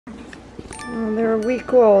Oh, they're a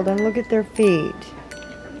week old and look at their feet.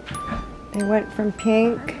 They went from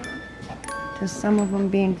pink to some of them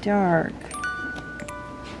being dark.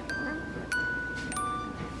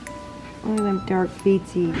 Look at them dark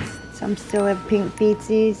feetsies. Some still have pink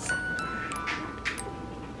feetsies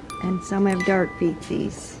and some have dark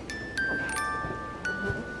feetsies.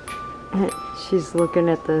 She's looking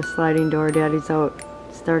at the sliding door. Daddy's out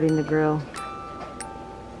starting the grill.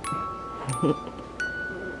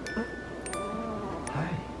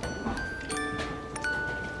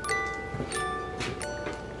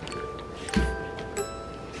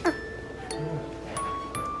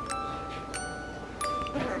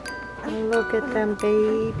 Look at them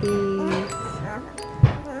babies.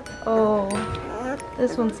 Oh,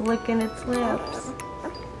 this one's licking its lips.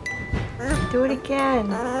 Do it again.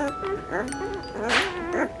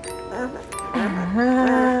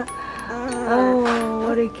 Oh,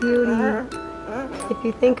 what a cutie. If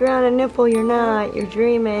you think you're on a nipple, you're not. You're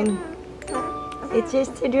dreaming. It's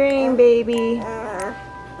just a dream, baby.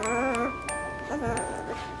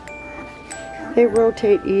 They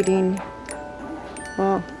rotate eating.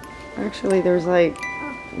 Well, actually there's like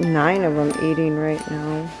 9 of them eating right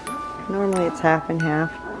now. Normally it's half and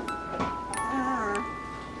half.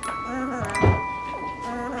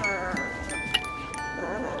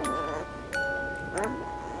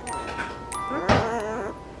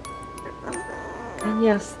 And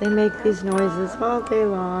yes, they make these noises all day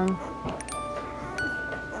long.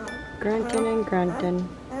 Grunting and grunting.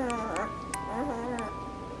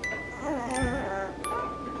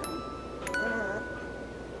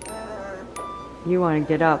 You want to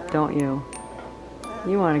get up, don't you?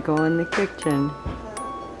 You want to go in the kitchen.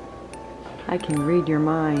 I can read your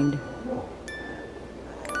mind.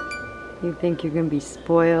 You think you're going to be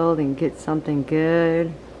spoiled and get something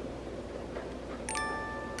good?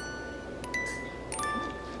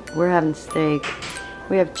 We're having steak.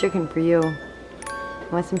 We have chicken for you.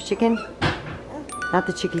 Want some chicken? Not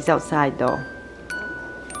the chickies outside though.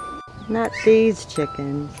 Not these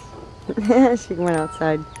chickens. She went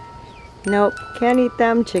outside. Nope, can't eat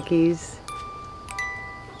them chickies.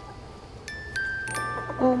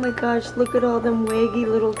 Oh my gosh, look at all them waggy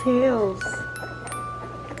little tails.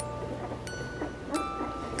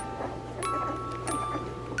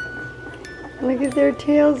 Look at their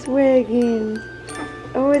tails wagging.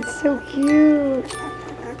 Oh, it's so cute.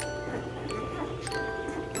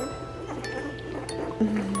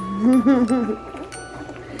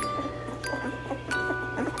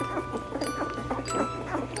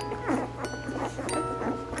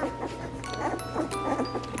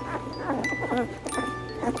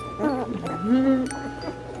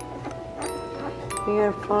 We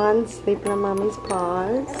got Fawn sleeping on Mommy's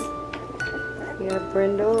paws. We got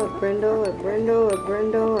Brindle, a Brindle, a Brindle, a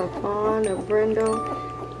Brindle, a Fawn, a Brindle,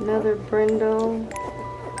 another Brindle.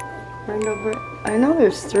 Brindle, I know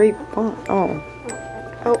there's 3 Fawn. Oh.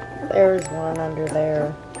 Oh, there's one under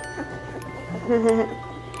there.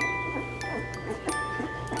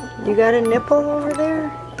 You got a nipple over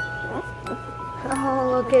there? Oh,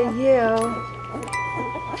 look at you.